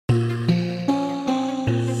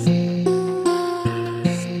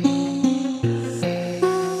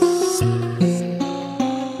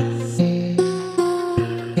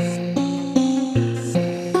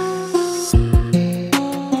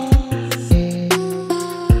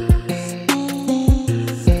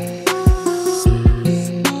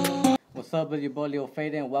your boy Leo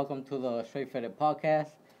Fade and welcome to the Straight Faded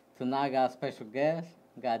Podcast. Tonight I got a special guest.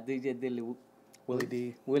 Got DJ Dilly Willie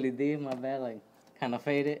D. Willie D, my bad, like kinda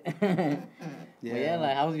faded. But yeah,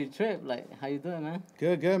 like how was your trip? Like how you doing, man?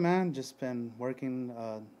 Good, man. Just been working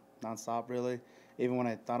nonstop, really. Even when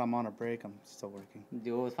I thought I'm on a break, I'm still working.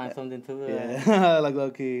 You always find something to do. Yeah, like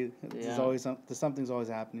low key. Yeah. There's always something's always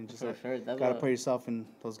happening. Just For sure. That's gotta put yourself in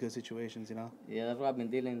those good situations, you know. Yeah, that's what I've been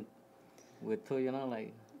dealing with too. You know,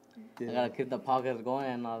 like Yeah. I gotta keep the podcast going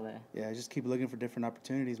and all that. Yeah, just keep looking for different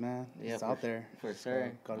opportunities, man. Yeah, It's out there. for So,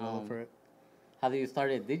 sure. gotta go look for it. How did you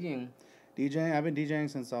started DJing? DJing, I've been DJing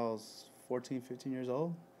since I was 14, 15 years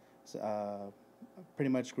old. So, I pretty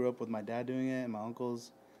much grew up with my dad doing it and my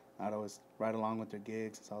uncles. I'd always ride along with their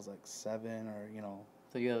gigs since I was like 7 or,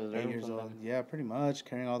 So you had 8 years old. Yeah, pretty much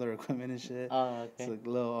carrying all their equipment and shit. Oh, okay. It's like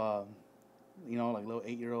little, like little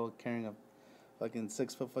 8-year-old carrying a fucking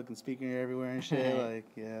 6-foot fucking speaker everywhere and shit. Like,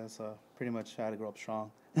 yeah, so pretty much had to grow up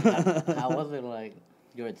strong. How was it, like,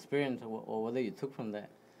 your experience or what you took from that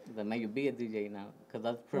made you be a DJ now? Because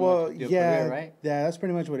that's pretty much your career, right? Yeah, that's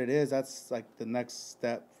pretty much what it is. That's like the next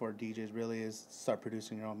step for DJs really is start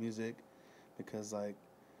producing your own music, because like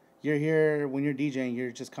you're here when you're DJing,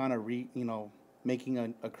 you're just kind of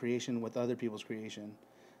making a creation with other people's creation,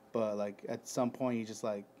 but like at some point you just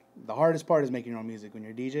like the hardest part is making your own music when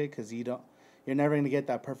you're a DJ, because you're never gonna get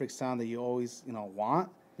that perfect sound that you always want.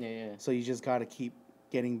 Yeah. So you just gotta keep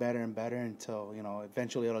getting better and better until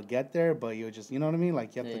eventually it'll get there, but you just what I mean,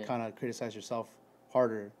 like you have to kind of criticize yourself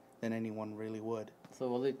harder than anyone really would. So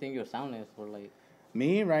what do you think your sound is for, like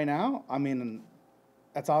me right now? I mean,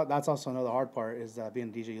 that's also another hard part, is that being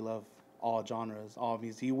a DJ, you love all genres, all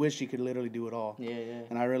music. You wish you could literally do it all. Yeah.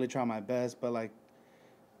 And I really try my best, but like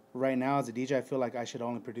right now as a DJ, I feel like I should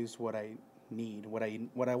only produce what I need, what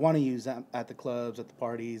I want to use at the clubs, at the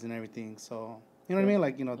parties and everything. So you know what I mean?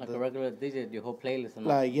 Like, a regular DJ, your whole playlist and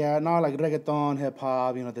like, yeah, no, like reggaeton,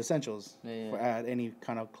 hip-hop, the essentials Yeah. for at any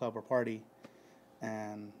kind of club or party.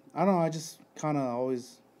 And I don't know, I just kind of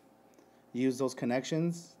always use those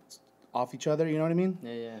connections off each other, you know what I mean?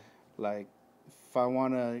 Yeah. Like, if I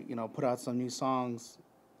want to, put out some new songs,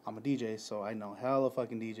 I'm a DJ, so I know hella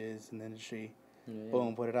fucking DJs in the industry. Yeah.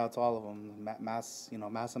 Boom, put it out to all of them,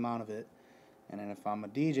 mass amount of it. And then if I'm a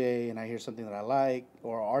DJ and I hear something that I like,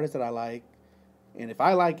 or an artist that I like, and if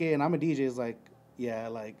I like it and I'm a DJ, it's like, yeah,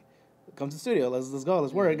 like, come to the studio, let's go,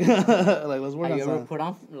 let's work. Like, let's work on Have you ever something. put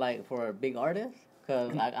on, like, for a big artist?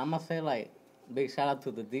 Because I must say, like, big shout out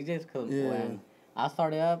to the DJs, because when I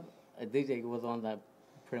started up, a DJ was one that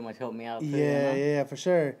pretty much helped me out too, Yeah, for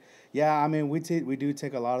sure. Yeah, I mean, we do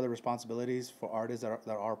take a lot of the responsibilities for artists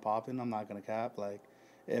that are popping. I'm not going to cap. Like,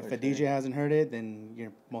 if For a DJ hasn't heard it, then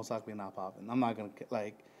you're most likely not popping. I'm not going to,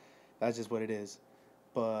 like, that's just what it is.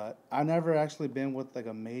 But I've never actually been with, like,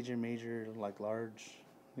 a major, like, large,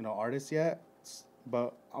 artist yet.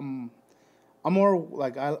 But I'm more,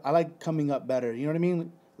 like, I like coming up better. You know what I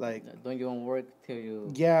mean? Like, don't you want to work till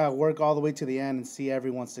you... Yeah, work all the way to the end and see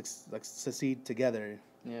everyone succeed together.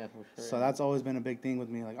 Yeah, for sure. So that's always been a big thing with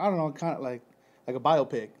me. Like, I don't know, kind of like a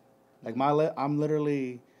biopic. Like, I'm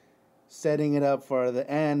literally setting it up for the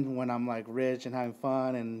end when I'm, like, rich and having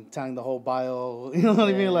fun and telling the whole bio. You know what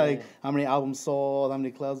I mean? Like, how many albums sold, how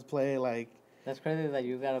many clubs played, like... That's crazy that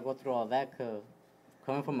you got to go through all that, because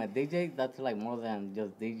coming from a DJ, that's, like, more than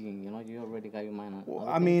just DJing, you already got your mind on Well,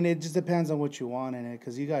 I mean, it just depends on what you want in it,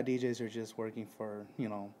 because you got DJs who are just working for,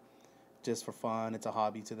 just for fun. It's a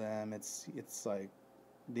hobby to them. It's like,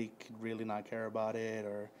 they could really not care about it,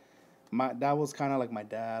 or... That was kind of like my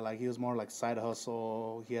dad. Like, he was more like side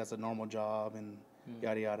hustle. He has a normal job and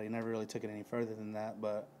yada yada. He never really took it any further than that.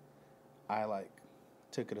 But I like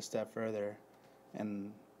took it a step further,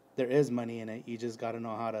 and there is money in it. You just got to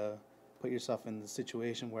know how to put yourself in the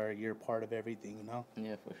situation where you're part of everything.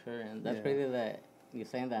 Yeah, for sure. And that's crazy that you're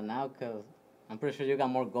saying that now, because I'm pretty sure you got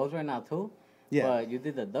more goals right now too. Yeah. But you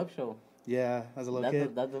did the dub show. Yeah, as a little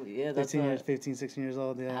kid. That's 15, 16 years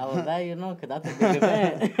old, yeah. How was that, because that's a big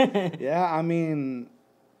event. Yeah, I mean,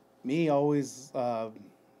 me always,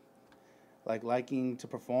 liking to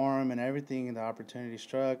perform and everything, and the opportunity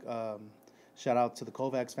struck. Shout out to the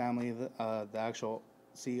Kovacs family. The actual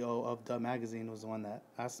CEO of Dub Magazine was the one that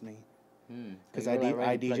asked me. Because So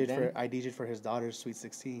I DJ'd for his daughter's Sweet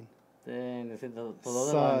 16. Then,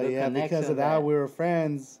 because of that, we were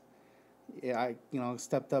friends. Yeah, I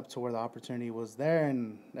stepped up to where the opportunity was there,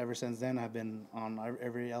 and ever since then I've been on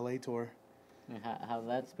every LA tour. How's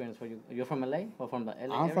that experience for you? You're from LA or from the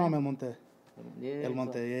LA I'm area? from El Monte. Yeah, El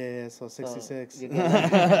Monte, so 66. So you get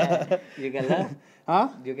love? You get love? Huh?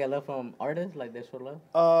 Do you get love from artists, like they show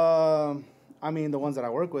love? I mean, the ones that I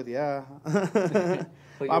work with, yeah.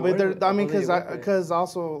 Who you I mean, work with? Who do you work with? because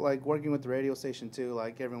also like working with the radio station too,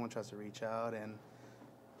 like everyone tries to reach out and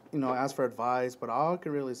ask for advice. But all I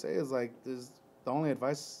can really say is like, the only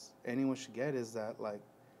advice anyone should get is that like,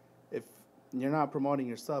 if you're not promoting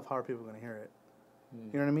yourself, how are people gonna hear it?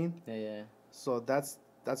 You know what I mean? Yeah, yeah. So that's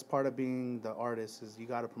part of being the artist is you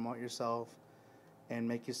got to promote yourself and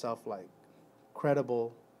make yourself like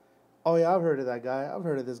credible. Oh yeah, I've heard of that guy. I've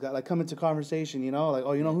heard of this guy. Like come into conversation, like,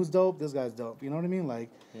 oh, who's dope? This guy's dope. You know what I mean? Like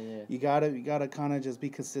Yeah. you gotta kind of just be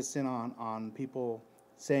consistent on people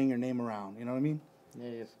saying your name around. You know what I mean?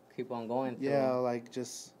 Yeah, just keep on going. Yeah, like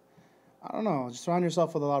just I don't know, just surround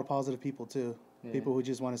yourself with a lot of positive people too. Yeah. People who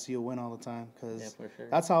just want to see you win all the time. Cause Yeah, for sure.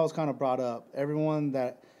 that's how I was kind of brought up. Everyone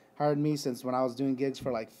that hired me since when I was doing gigs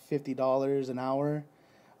for like $50 an hour,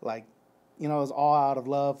 like, it was all out of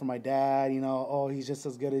love for my dad. Oh, he's just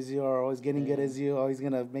as good as you, or oh, he's getting good as you. Oh, he's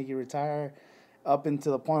gonna make you retire, up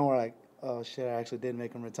until the point where like, oh shit, I actually did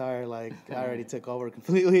make him retire. Like I already took over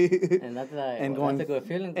completely. And that's like, that's a good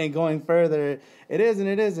feeling. And going further, it is and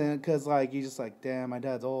it isn't, because like you just like, damn, my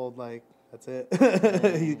dad's old. Like that's it.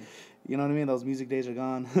 Yeah. You know what I mean? Those music days are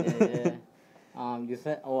gone. Yeah. You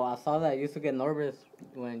said, I saw that you used to get nervous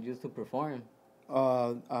when you used to perform.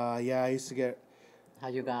 Yeah, I used to get How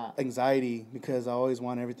you got? anxiety because I always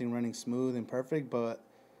want everything running smooth and perfect, but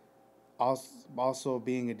also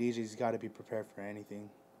being a DJ, you got to be prepared for anything.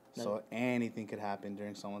 So anything could happen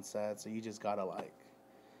during someone's set, so you just got to like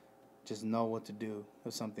just know what to do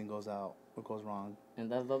if something goes out or goes wrong.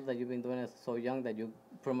 And that's love that you've been doing it so young that you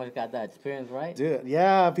pretty much got that experience, right? Dude,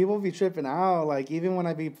 yeah, people be tripping out. Like even when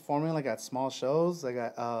I be performing like at small shows, like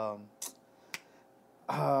at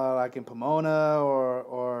like in Pomona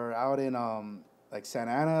or out in like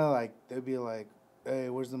Santa Ana, like they'd be like, hey,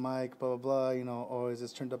 where's the mic? Blah blah blah. Oh, is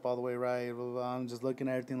this turned up all the way right? Blah blah blah. I'm just looking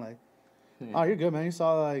at everything like, oh, you're good, man. You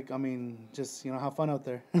saw like, I mean, just have fun out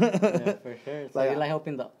there. Yeah, for sure. So like, you like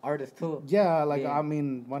helping the artists too. Yeah, like I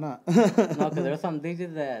mean, why not? No, because there's some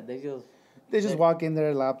DJs that they just walk in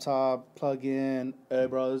their laptop, plug in. Hey,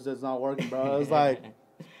 bro, this is not working, bro. It's like,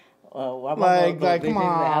 what about like those DJs come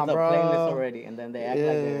that have on, the bro. playlist already and then they act like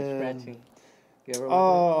they're scratching? You ever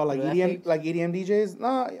like EDM DJs?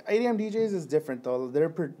 No, EDM DJs is different though.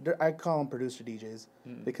 They're I call them producer DJs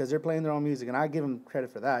because they're playing their own music, and I give them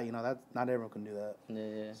credit for that. That not everyone can do that.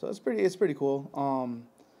 Yeah. So it's pretty cool.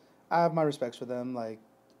 I have my respects for them. Like,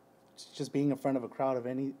 just being in front of a crowd of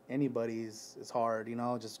anybody is hard.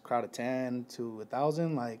 Just a crowd of 10 to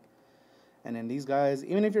 1,000. Like, and then these guys,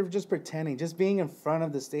 even if you're just pretending, just being in front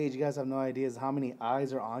of the stage, you guys have no ideas how many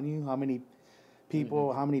eyes are on you, how many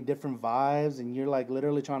people, how many different vibes, and you're like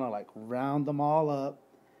literally trying to like round them all up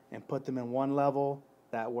and put them in one level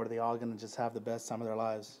where they all gonna just have the best time of their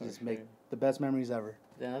lives, just make the best memories ever.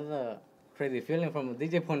 That's a crazy feeling from a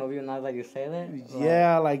DJ point of view. Now that you say that,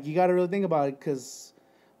 yeah, like you got to really think about it, because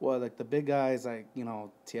like the big guys like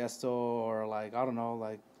Tiesto or like I don't know,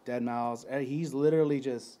 like Deadmau5, he's literally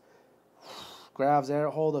just grabs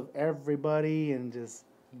hold of everybody and just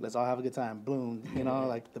let's all have a good time. Boom,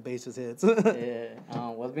 like the bass just hits. Yeah.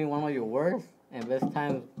 What's been one of your worst and best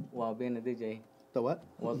times while being a DJ? The what?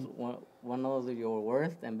 What's one of your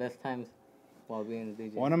worst and best times while being a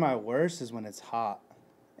DJ? One of my worst is when it's hot,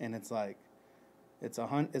 and it's like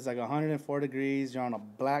 104 degrees. You're on a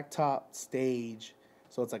blacktop stage,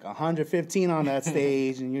 so it's like 115 on that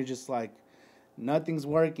stage, and you're just like nothing's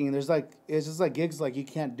working. It's just like gigs like you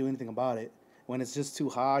can't do anything about it. When it's just too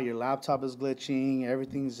hot, your laptop is glitching,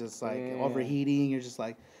 everything's just like overheating. You're just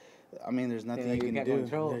like, I mean, there's nothing you can do.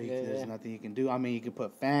 There's nothing you can do. I mean, you can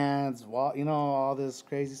put fans, all this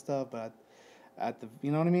crazy stuff, but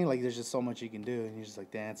you know what I mean? Like, there's just so much you can do, and you're just like,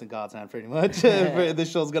 dance in God's hand, pretty much. This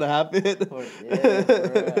show's gonna happen. I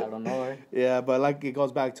don't know. Yeah, but like it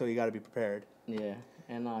goes back to you got to be prepared. Yeah,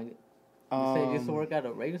 and you said you used to work at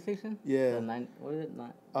a radio station? Yeah. What is it? The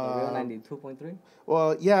Real 92.3?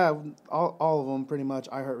 Well, yeah, all of them pretty much.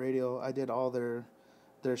 iHeartRadio. I did all their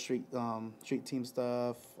street team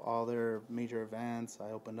stuff, all their major events.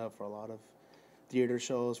 I opened up for a lot of theater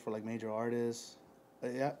shows for like major artists.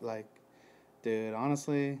 Yeah, like, dude,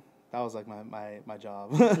 honestly, that was like my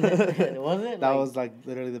job. Was it? That was like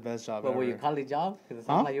literally the best job ever. But were you call it job? Because it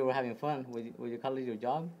sounded like you were having fun. Would you call it your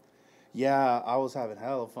job? Yeah, I was having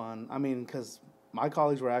hell of fun. I mean, because my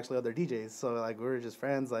colleagues were actually other DJs, so like we were just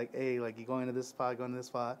friends. Like, hey, like you going to this spot, going to this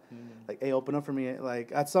spot. Like, hey, open up for me.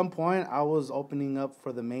 Like at some point, I was opening up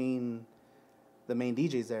for the main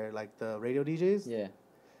DJs there, like the radio DJs. Yeah.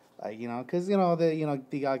 Like because they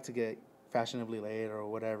like to get fashionably late or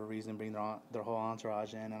whatever reason, bring their whole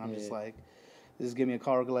entourage in, and I'm just like, just give me a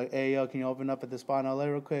call, like, hey, yo, can you open up at this spot in LA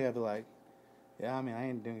real quick? I'd be like, Yeah, I mean, I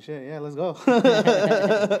ain't doing shit. Yeah, let's go.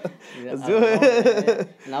 Yeah, Let's I do don't know.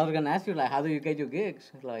 it. And I was gonna ask you, like, how do you get your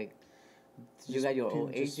gigs? Like, you Just got your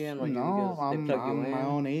own just agent, or you no, just they plug you I'm my in?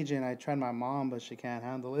 own agent. I tried my mom, but she can't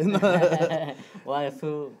handle it. Why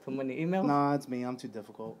too many emails? No, it's me. I'm too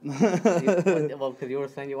difficult. Well, because you were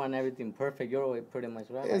saying you want everything perfect your way, pretty much,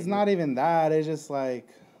 right? It's Like not even that. It's just like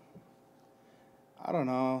I don't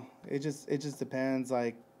know. It just depends.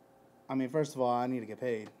 Like, I mean, first of all, I need to get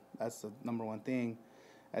paid. That's the number one thing.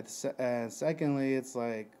 Secondly, it's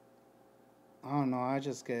like I don't know. I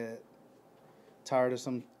just get tired of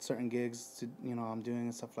some certain gigs I'm doing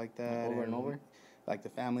and stuff like that. over and over. Like the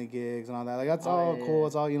family gigs and all that. Like that's Oh, all yeah, cool. yeah.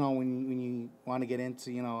 It's all when you want to get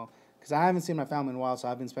into because I haven't seen my family in a while, so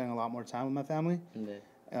I've been spending a lot more time with my family.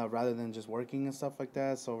 Yeah. Rather than just working and stuff like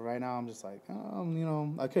that. So right now I'm just like,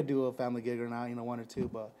 I could do a family gig or not, one or two,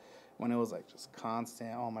 but when it was like just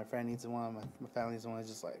constant, oh, my friend needs one, my family needs one, it's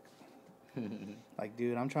just like, like,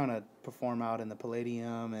 dude, I'm trying to perform out in the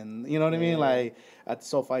Palladium and, you know what I mean? Like, at the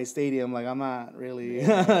SoFi Stadium, like, I'm not really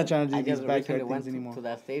trying to do I these just backyard recently went things anymore. to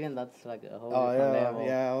that stadium. That's like a whole Oh, different yeah, level.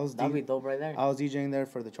 yeah. That'd be dope right there. I was DJing there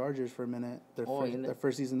for the Chargers for a minute. Their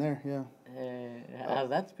first season there, yeah. How's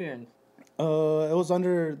that experience? It was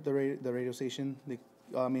under the radio station.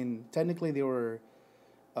 I mean, technically they were,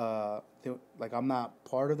 like I'm not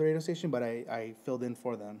part of the radio station, but I filled in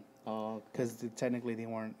for them. Oh, because technically they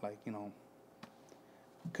weren't like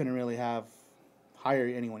couldn't really hire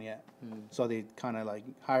anyone yet, so they kind of like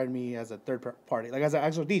hired me as a third party, like as an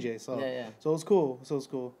actual DJ. So so it was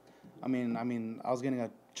cool. I mean, I was getting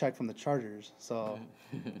a check from the Chargers, so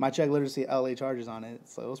my check literally said LA Chargers on it,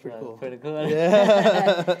 so it was pretty cool. Pretty cool.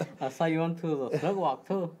 Yeah. I saw you went to the slug walk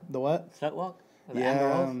too. The what? Slug walk?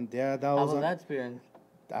 Yeah, that How was was that experience?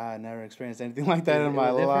 I never experienced anything like that in my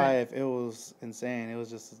life. It was insane. It was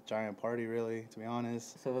just a giant party, really, to be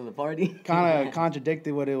honest. So it was a party? Kind of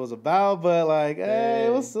contradicted what it was about, but like, hey, it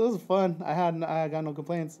was fun. I got no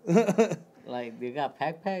complaints. Like, you got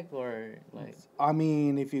pack or like? I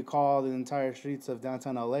mean, if you call the entire streets of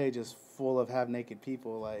downtown LA just full of half naked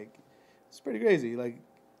people, like, it's pretty crazy. Like,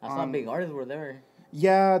 I saw big artists were there.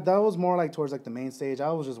 Yeah, that was more like towards like the main stage.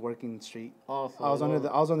 I was just working the street. Oh, so I was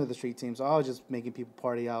under the street team, so I was just making people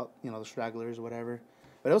party out, the stragglers or whatever.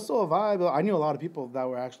 But it was still a vibe. I knew a lot of people that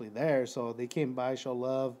were actually there, so they came by, show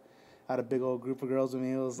love. Had a big old group of girls with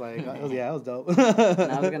me. It was like, it was dope. And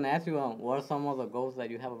I was gonna ask you, what are some of the goals that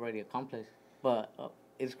you have already accomplished? But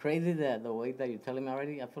it's crazy that the way that you're telling me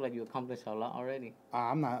already, I feel like you accomplished a lot already.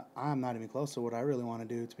 I'm not even close to what I really want to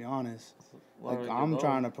do, to be honest. What Like, I'm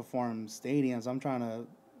trying to perform stadiums. I'm trying to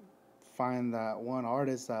find that one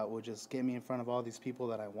artist that will just get me in front of all these people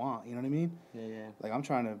that I want. You know what I mean? Yeah. Like, I'm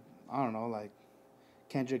trying to, I don't know, like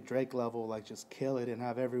Kendrick Drake level, like just kill it and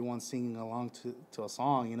have everyone singing along to a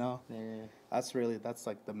song, Yeah. That's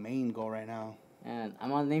like the main goal right now. And I'm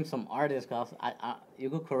gonna name some artists, cause you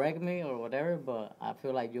could correct me or whatever, but I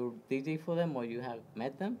feel like you're DJ for them or you have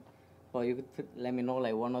met them, but you could let me know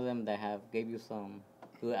like one of them that have gave you some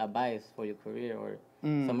good advice for your career or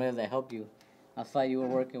somebody that helped you. I saw you were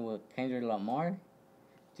working with Kendrick Lamar,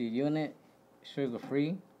 G Unit, Sugar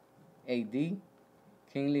Free, AD,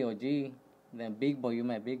 Kingly OG, then Big Boy. You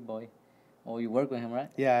met Big Boy. Oh, you work with him, right?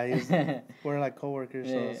 Yeah, we're like coworkers,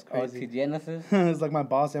 so it's crazy. Genesis. It's like my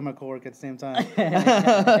boss and my coworker at the same time.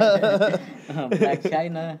 Black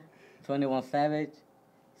China, 21 Savage,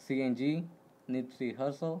 CNG, Nipsey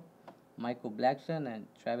Hussle, Michael Blackson, and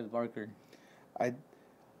Travis Barker.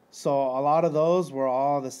 So a lot of those were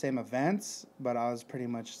all the same events, but I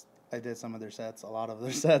did some of their sets, a lot of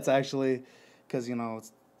their sets actually, because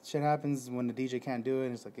shit happens when the DJ can't do it,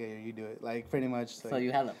 and it's like, hey, you do it. Like, pretty much. So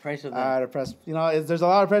you had the pressure then? I had to press, there's a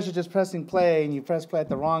lot of pressure just pressing play, and you press play at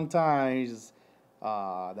the wrong time, you just, then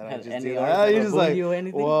I just do that. You just like,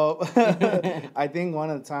 well, I think one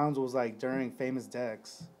of the times was like during Famous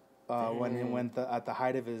Dex, when he went at the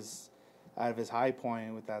height of his high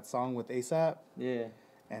point with that song with ASAP. Yeah.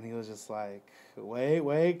 And he was just like,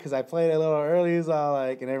 wait, because I played it a little early, so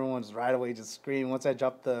and everyone just right away just screamed. Once I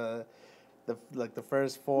dropped the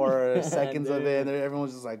first 4 seconds of it, and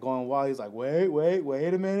everyone's just like going wild. He's like, wait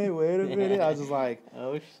a minute. I was just like,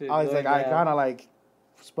 oh shit. I was like, I kind of like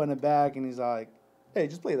spun it back, and he's like, hey,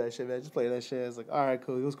 just play that shit, man. Just play that shit. It's like, all right,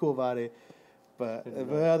 cool. He was cool about it. But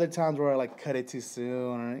other times where I like cut it too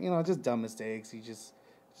soon, or just dumb mistakes. He just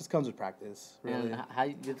comes with practice, really. And how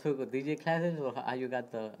you took a DJ classes, or how you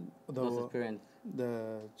got those experience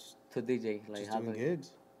to DJ? Like, just how doing gigs.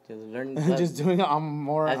 Just learning. Just doing it. I'm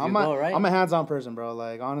a hands-on person, bro.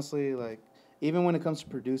 Like, honestly, like, even when it comes to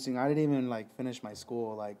producing, I didn't even like finish my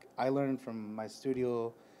school. Like, I learned from my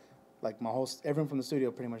studio like everyone from the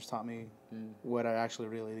studio pretty much taught me what I actually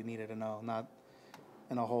really needed to know, not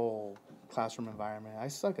in a whole classroom environment. I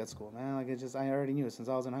suck at school, man. Like I already knew it since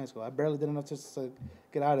I was in high school. I barely did enough just to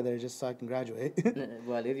get out of there just so I can graduate.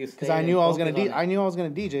 Well, if you Because I knew I was gonna I knew I was gonna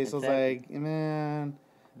DJ, so it's exactly. like, man,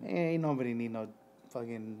 ain't nobody need no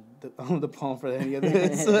fucking diploma for any of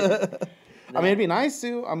this. I mean, it'd be nice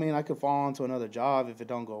to. I mean, I could fall into another job if it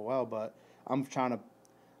don't go well, but I'm trying to.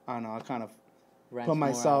 I don't know. I kind of put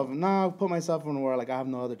myself in where like I have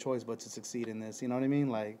no other choice but to succeed in this. You know what I mean?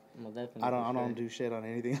 Like, well, definitely I for don't sure. do shit on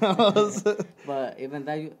anything else. But even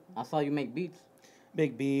that, I saw you make beats.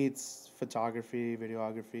 Big beats, photography,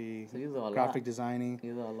 videography, So you do a lot. graphic designing.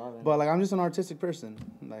 You do a lot. But like, I'm just an artistic person.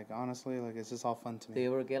 Like, honestly, like it's just all fun to Do me.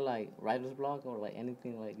 you ever get like writer's block or like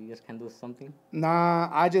anything like you just can't do something?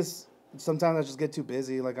 Nah, sometimes I just get too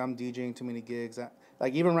busy. Like I'm DJing too many gigs.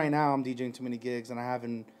 Like even right now, I'm DJing too many gigs, and I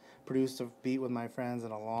haven't produced a beat with my friends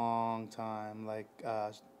in a long time. Like,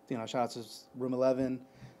 shout out to Room 11,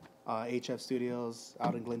 HF Studios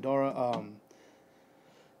out in Glendora.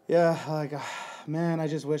 Yeah, like, man, I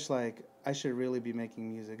just wish like I should really be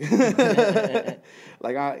making music.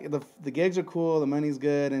 Like the gigs are cool, the money's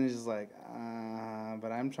good, and it's just like,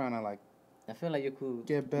 but I'm trying to like. I feel like you could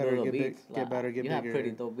Get better, do the get big, beats. get better, get you bigger. have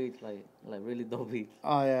pretty dope beats, like really dope beats.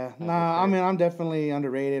 Oh yeah, for nah. I sure. mean, I'm definitely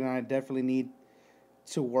underrated, and I definitely need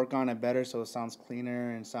to work on it better so it sounds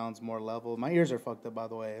cleaner and sounds more level. My ears are fucked up, by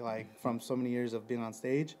the way, like from so many years of being on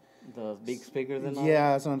stage. The big speakers and all.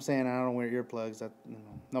 Yeah, that's what I'm saying. I don't wear earplugs. That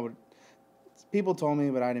nobody. People told me,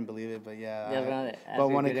 but I didn't believe it. But yeah, but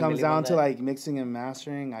when it comes down to like mixing and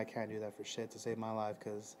mastering, I can't do that for shit to save my life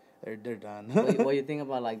because they're done. what do you think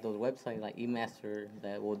about like those websites like eMaster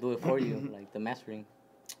that will do it for you, like the mastering?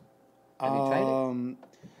 Have you tried it?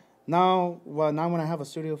 No. Well, not when I have a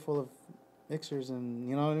studio full of mixers and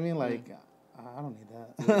you know what I mean. Like, I don't need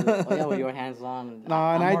that. Oh yeah, with your hands on. No,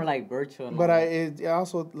 I'm and more like virtual. And but all it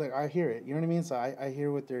also like I hear it. You know what I mean? So I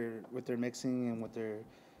hear what they're mixing and what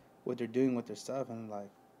they're doing with their stuff and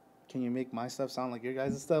like, can you make my stuff sound like your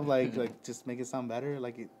guys' stuff? Like just make it sound better.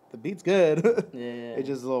 Like the beat's good. Yeah. It's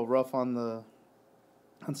just a little rough on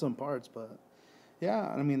some parts, but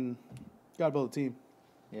yeah. I mean, gotta build a team.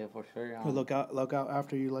 Yeah, for sure. Look out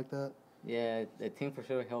after you like that. Yeah, the team for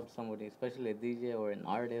sure helps somebody, especially a DJ or an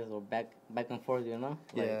artist or back and forth. You know.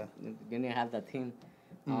 Like, Yeah. You need to have that team.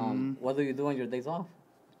 Mhm. What do you do on your days off?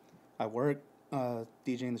 I work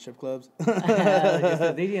DJing the strip clubs. Just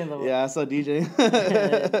a DJ in the Yeah, I saw DJ.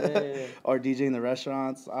 Yeah. Or DJing the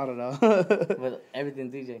restaurants. I don't know. But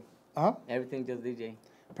everything DJ. Huh? Everything just DJ.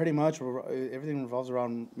 Pretty much, everything revolves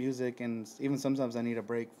around music, and even sometimes I need a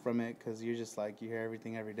break from it because you're just like you hear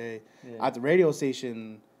everything every day. Yeah. At the radio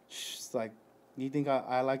station, it's like, you think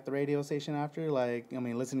I like the radio station after? Like, I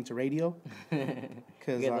mean, listening to radio?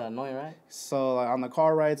 Cause get annoying, right? So like, on the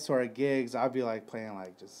car rides to our gigs, I'd be like playing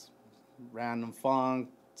like just random funk,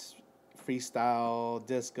 freestyle,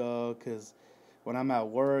 disco, because when I'm at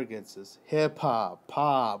work, it's just hip-hop,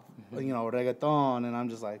 pop, reggaeton, and I'm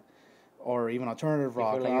just like, or even alternative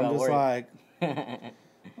rock. like I'm you at just work. like,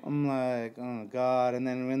 I'm like, oh, God. And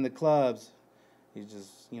then in the clubs, you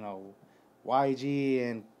just,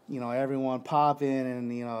 YG and, everyone popping.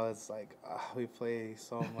 And, it's like, we play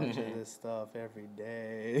so much of this stuff every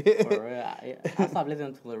day. For real, I stopped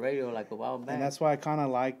listening to the radio like a while back. And that's why I kind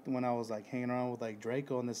of liked when I was like hanging around with like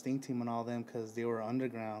Trejo and the Sting team and all them because they were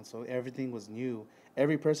underground. So everything was new.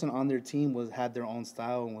 Every person on their team had their own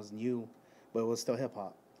style and was new, but it was still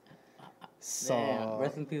hip-hop. So yeah,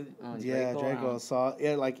 rest in peace, Trejo. So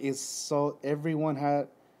it's so everyone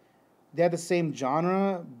they had the same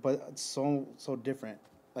genre, but so different.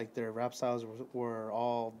 Like their rap styles were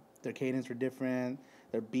all, their cadence were different.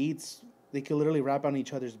 Their beats, they could literally rap on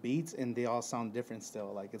each other's beats, and they all sound different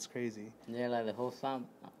still. Like it's crazy. Yeah, like the whole sound.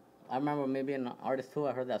 I remember maybe an artist too.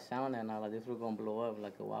 I heard that sound and I was like, this was gonna blow up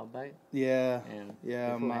like a while back. Yeah, And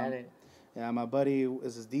yeah. My buddy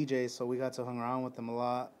is his DJ, so we got to hang around with him a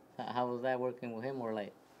lot. How was that working with him, or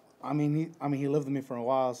like? I mean, he lived with me for a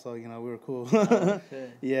while, so we were cool. Oh,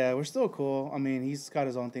 shit. Yeah, we're still cool. I mean, he's got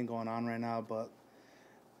his own thing going on right now, but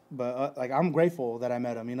like I'm grateful that I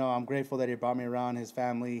met him. I'm grateful that he brought me around his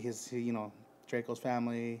family, Draco's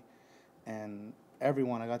family, and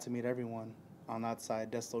everyone. I got to meet everyone on that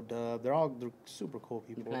side. Desto Dub, they're super cool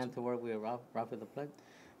people. You plan to work with Ralphie the Plug?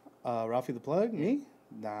 Ralphie the Plug, me?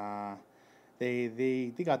 Nah.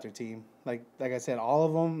 They got their team. Like I said, all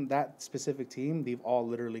of them, that specific team, they've all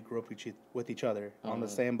literally grew up with each other on the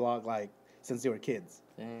same block, like, since they were kids.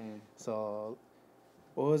 Damn. So,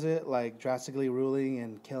 what was it? Like, drastically ruling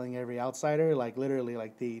and killing every outsider? Like, literally,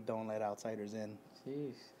 like, they don't let outsiders in.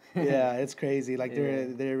 Jeez. Yeah, it's crazy. Like Yeah.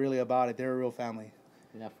 they're really about it. They're a real family.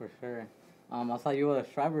 Yeah, for sure. I saw you were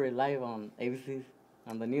Strawberry live on ABC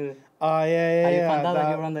on the news. Oh yeah, How yeah, you yeah. found out that you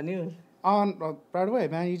That were on the news? on right away,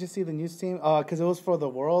 man. You just see the news team. Because it was for the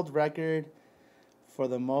world record for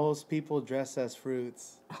the most people dressed as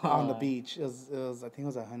fruits on the Uh, beach. It was I think it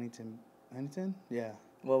was at Huntington. Huntington? Yeah.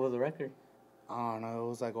 what was the record? I don't know. It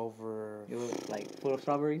was like over It was like full of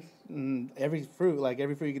strawberries. every fruit, like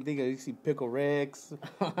every fruit you can think of. You see pickle Ricks,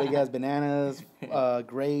 big ass bananas,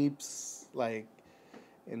 grapes, like,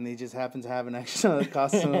 and they just happened to have an extra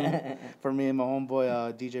costume for me and my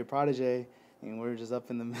homeboy DJ Prodigy, and we were just up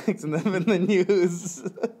in the mix and them in the news.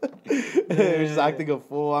 We were just acting a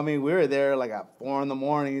fool. I mean, we were there like at 4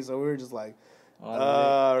 a.m, so we were just like,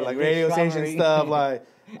 like radio station stuff. Like,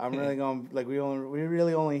 I'm really gonna like we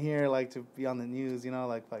really only here like to be on the news, you know,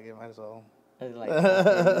 like it might as well. It's like,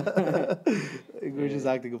 We're just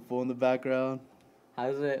acting a fool in the background. how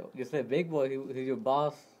is it? You said Big Boy. He's your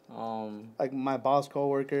boss. Like my boss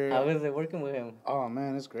coworker. How is it working with him? Oh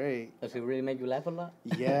man, it's great. Does he really make you laugh a lot?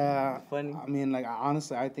 Yeah, Funny. I mean, like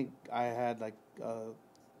honestly, I think I had like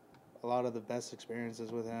a lot of the best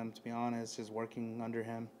experiences with him. To be honest, just working under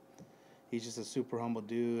him. He's just a super humble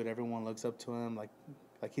dude. Everyone looks up to him. Like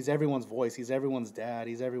he's everyone's voice. He's everyone's dad.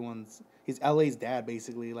 He's LA's dad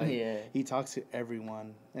basically. Like Yeah. he talks to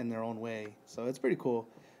everyone in their own way. So it's pretty cool.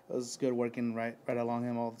 It was good working right along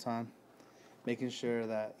him all the time, making sure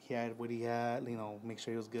that he had what he had. You know, make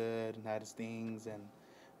sure he was good and had his things and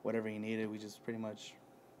whatever he needed. We just pretty much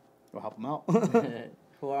will help him out.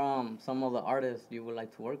 Who are some of the artists you would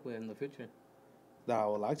like to work with in the future? That I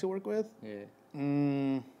would like to work with. Yeah.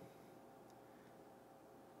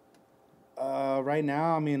 Right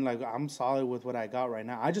now, I mean, like I'm solid with what I got right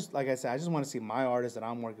now. Like I said, I just want to see my artists that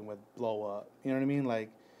I'm working with blow up. You know what I mean? Like,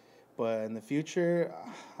 but in the future,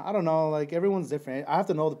 I don't know. Like everyone's different. I have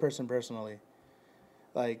to know the person personally.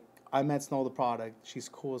 Like I met Snow the product. She's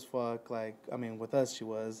cool as fuck. Like I mean, with us she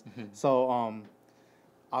was. So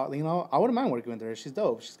I wouldn't mind working with her. She's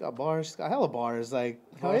dope. She's got bars. She's got hella bars. Like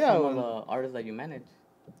Who hell are yeah. some of the artists that you manage?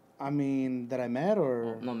 I mean, that I met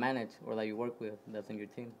or No, manage or that you work with. That's in your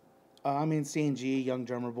team. I mean, CNG, Young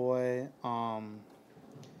Drummer Boy,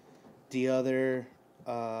 D Other,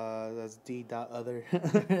 that's D dot Other.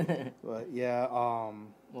 But yeah,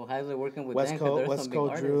 Well, how's it working with West them? 'Cause Coast, there's West some big Coast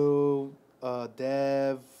artists. Drew,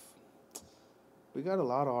 Dev. We got a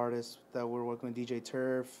lot of artists that we're working with. DJ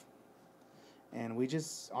Turf, and we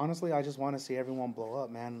just honestly, I just want to see everyone blow up,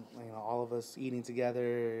 man. You know, all of us eating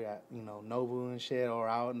together at Nobu and shit, or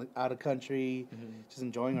out of country, just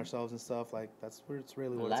enjoying ourselves and stuff. Like that's where it's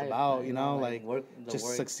really what it's about, you know, like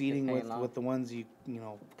just succeeding with the ones you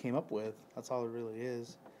came up with. That's all it really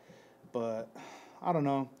is. But I don't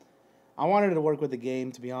know. I wanted to work with the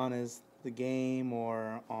game, to be honest. The game,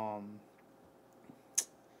 or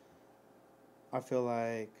I feel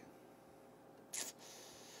like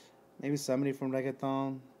maybe somebody from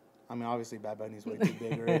reggaeton. I mean, obviously Bad Bunny's way too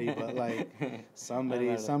big already, but like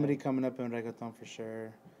somebody coming up in reggaeton for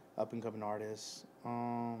sure, up and coming artists.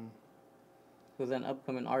 Who's an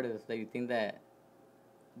upcoming artist that you think that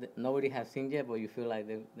nobody has seen yet, but you feel like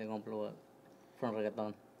they're gonna blow up from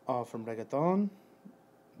reggaeton? From reggaeton,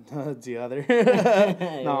 the other.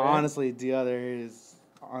 Right? Honestly, the other is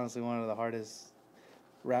honestly one of the hardest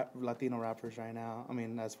Latino rappers right now. I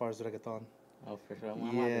mean, as far as reggaeton. Oh, for sure.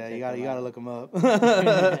 Yeah, you gotta look him up.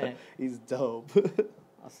 He's dope.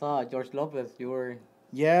 I saw George Lopez. You were.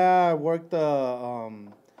 Yeah, I worked a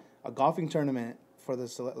golfing tournament for the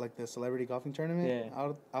celebrity golfing tournament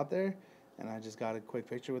out there, and I just got a quick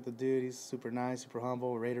picture with the dude. He's super nice, super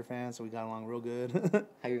humble, Raider fan, so we got along real good.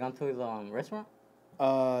 Have you gone to his restaurant?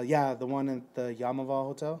 Yeah, the one at the Yamaval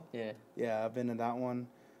Hotel. Yeah. Yeah, I've been to that one.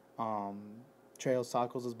 Trejo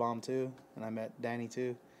Tacos is bomb too, and I met Danny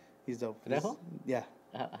too. He's dope. Trejo? Yeah.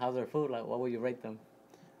 How's their food? Like, what would you rate them?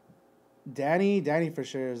 Danny for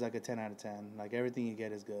sure is like a 10 out of 10. Like everything you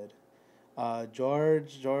get is good.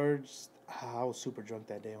 George, I was super drunk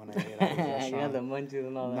that day when I ate at his restaurant. You had the munchies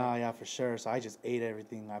and all that. Nah, yeah, for sure. So I just ate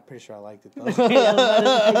everything. I'm pretty sure I liked it though.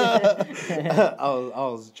 I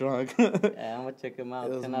was drunk. Yeah, I'm gonna check him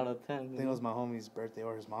out. 10 out of 10. I think it was my homie's birthday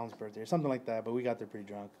or his mom's birthday or something like that. But we got there pretty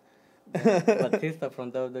drunk. Batista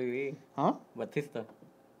from WWE. Huh?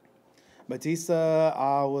 Batista,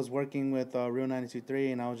 I was working with Real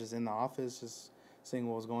 92.3, and I was just in the office, just seeing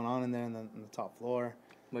what was going on in there on the top floor.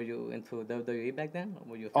 Were you into WWE back then? Or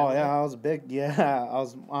were you? Oh yeah, I was big. Yeah,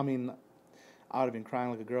 I mean, I would have been crying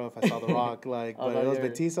like a girl if I saw The Rock. Like, but it was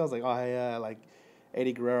Batista. I was like, oh yeah, like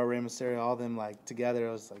Eddie Guerrero, Rey Mysterio, all them like together.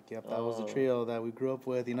 I was like, yep, that was the trio that we grew up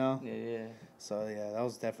with, you know. Yeah. So yeah, that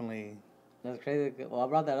was definitely That's crazy. Well, I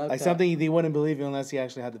brought that up. Like something they wouldn't believe you unless he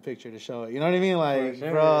actually had the picture to show it. You know what I mean? Like,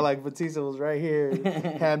 sure. bro, like Batista was right here,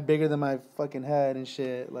 hand bigger than my fucking head and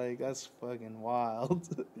shit. Like, that's fucking wild.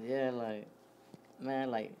 Yeah, like, man,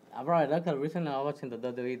 like, I brought it up because recently I was watching the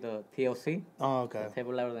WWE, the TLC. Oh, okay. The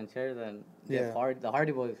Table, Ladders, and Chairs, and Yeah. the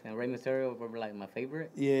Hardy Boys and Rey Mysterio were like my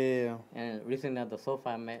favorite. Yeah. And recently at the sofa,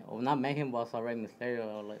 I met, well, not met him, but I saw Rey Mysterio.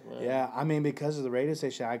 I was like, well, Yeah, I mean, because of the radio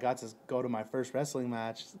station, I got to go to my first wrestling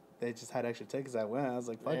match. They just had extra tickets. I went. I was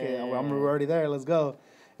like, fuck it. I'm already there. Let's go.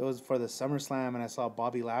 It was for the SummerSlam, and I saw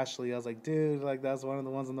Bobby Lashley. I was like, dude, like, that's one of the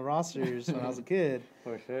ones on the rosters when I was a kid.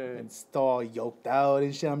 For sure. And still all yoked out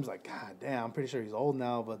and shit. I'm just like, God damn, I'm pretty sure he's old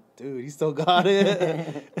now, but, dude, he still got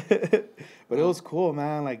it. But it was cool,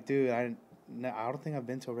 man. Like, dude, I don't think I've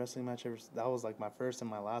been to a wrestling match ever. That was, like, my first and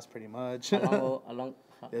my last, pretty much.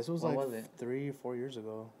 This was, like, was 3 or 4 years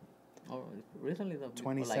ago. Oh, recently?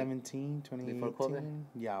 2017, 2018.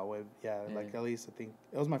 Yeah, like at least I think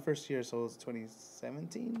it was my first year, so it was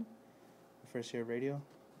 2017. First year of radio.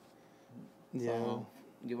 Yeah. So,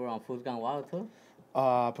 you were on Food's Gone Wild too?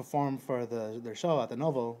 Performed for their show at the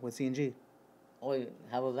Novo with C&G. Oh,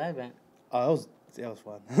 how was that event? It was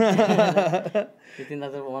fun. You think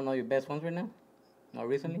that's one of your best ones right now? Or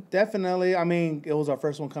recently? Definitely. I mean, it was our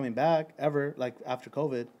first one coming back ever, like after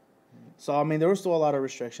COVID. So, I mean, there were still a lot of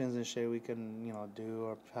restrictions and shit we couldn't, do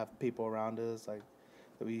or have people around us like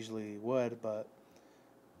that we usually would. But,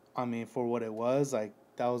 I mean, for what it was, like,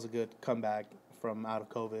 that was a good comeback from out of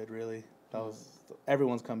COVID, really. That was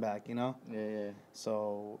everyone's comeback, Yeah.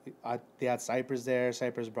 So, they had Cypress there.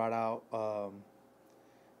 Cypress brought out who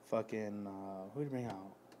did he bring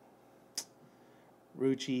out?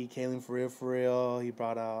 Rucci, Kalen for real. He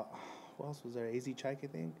brought out... Who else was there? AZ Chike, I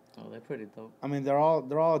think. Oh, they're pretty dope. I mean, they're all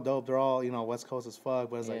dope. They're all, West Coast as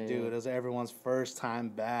fuck. But it's dude, it was everyone's first time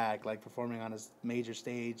back, like, performing on a major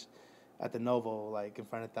stage at the Novo, like, in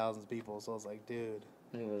front of thousands of people. So I was like, dude.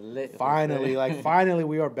 It was lit. Finally,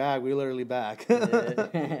 we are back. We're literally back.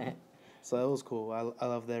 Yeah. So it was cool. I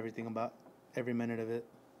loved everything about every minute of it.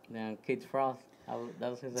 Yeah, Keith Frost.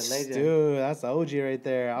 That was his legend. Dude, that's the OG right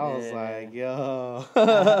there. I was like, yo.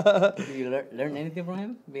 Did you learn anything from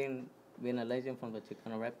him, being a legend from the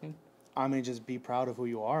Chicano rap game? I mean, just be proud of who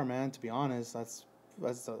you are, man. To be honest, that's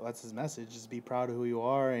his message. Just be proud of who you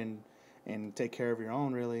are and take care of your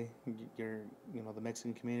own. Really, the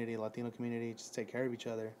Mexican community, Latino community. Just take care of each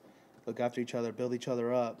other, look after each other, build each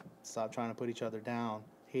other up. Stop trying to put each other down,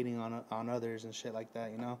 hating on others and shit like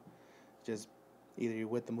that. Just either you're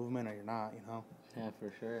with the movement or you're not. Yeah,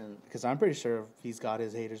 for sure. Because I'm pretty sure he's got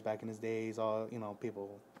his haters back in his days. All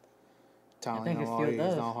people telling him, oh, he's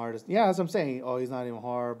not hard. Yeah, that's what I'm saying. Oh, he's not even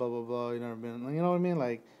hard. Blah blah blah. You never been. You know what I mean?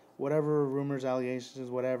 Like whatever rumors, allegations,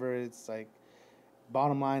 whatever. It's like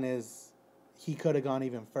bottom line is he could have gone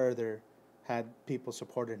even further had people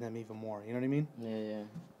supported him even more. You know what I mean? Yeah.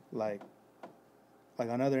 Like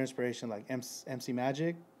another inspiration, like MC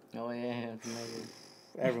Magic. Oh yeah, MC Magic.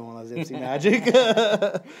 Everyone loves MC Magic.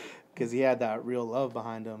 Because he had that real love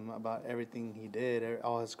behind him about everything he did,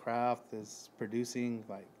 all his craft, his producing,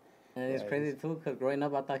 like. And it's crazy too, because growing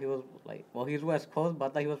up, I thought he was he's West Coast, but I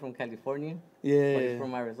thought he was from California. Yeah. But he's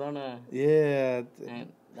from Arizona. Yeah. And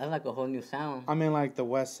that's like a whole new sound. I mean, like the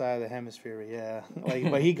west side of the hemisphere, yeah.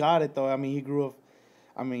 But he got it though. I mean, he grew up.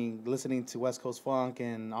 I mean, listening to West Coast funk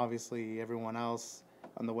and obviously everyone else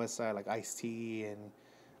on the west side, like Ice-T and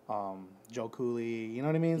Joe Cooley. You know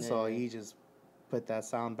what I mean? Yeah. So he just put that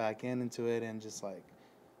sound back into it and just like,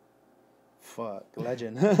 fuck,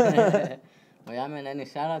 legend. Well, yeah, man, any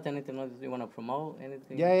shout-outs, anything else you want to promote,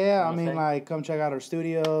 anything? Yeah, I mean, like, come check out our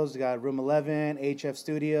studios. We got Room 11, HF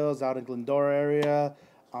Studios out in Glendora area.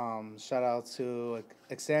 Shout out to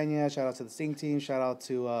Exania, shout out to the Sing Team, shout out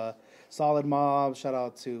to Solid Mob, shout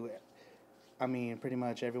out to, I mean, pretty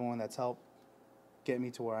much everyone that's helped get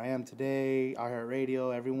me to where I am today,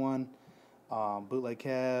 iHeartRadio, everyone. Bootleg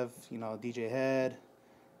Kev, DJ Head.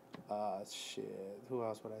 Who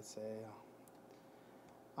else would I say?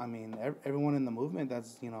 I mean, everyone in the movement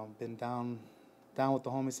that's, been down with the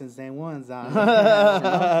homies since day one. For real.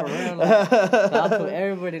 Shout out to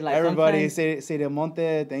everybody. Everybody, City of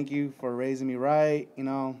Monte, thank you for raising me right.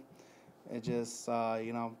 It just,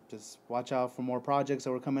 just watch out for more projects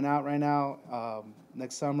that we're coming out right now.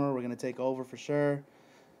 Next summer, we're going to take over for sure.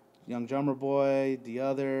 Young Drummer Boy, the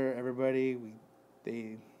other, everybody,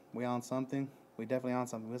 we on something. We definitely on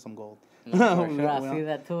something with some gold. No, for sure, I see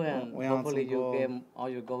that too, and hopefully you get all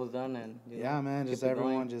your goals done. And man, just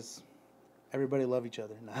everyone, just everybody love each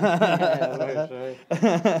other. Yeah, for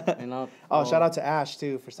sure. You know. Oh, shout out to Ash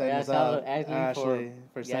too for setting us shout up. out to Ashley Ashley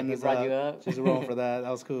for yeah, setting he us brought up. you up. She's rolling for that. That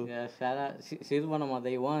was cool. Yeah, shout out. She's one of my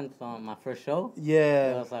day ones on my first show. Yeah.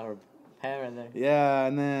 That was like her pet right there. Yeah,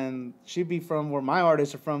 and then she'd be from where my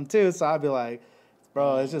artists are from too, so I'd be like,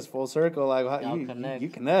 bro, it's just full circle. Like you connect. You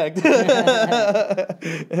connect.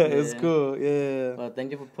 It's cool. Yeah. Well,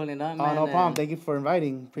 thank you for pulling up, Oh, man. no problem. Thank you for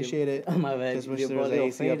inviting. Appreciate it. My bad. Just wish there was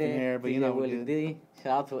AC up in here, but you know, Willie D.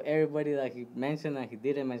 Shout out to everybody that he mentioned and he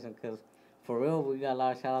didn't mention, because for real, we got a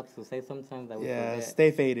lot of shout outs to say sometimes that we forget.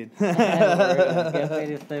 Stay faded. Get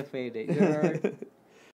faded, stay faded. You heard?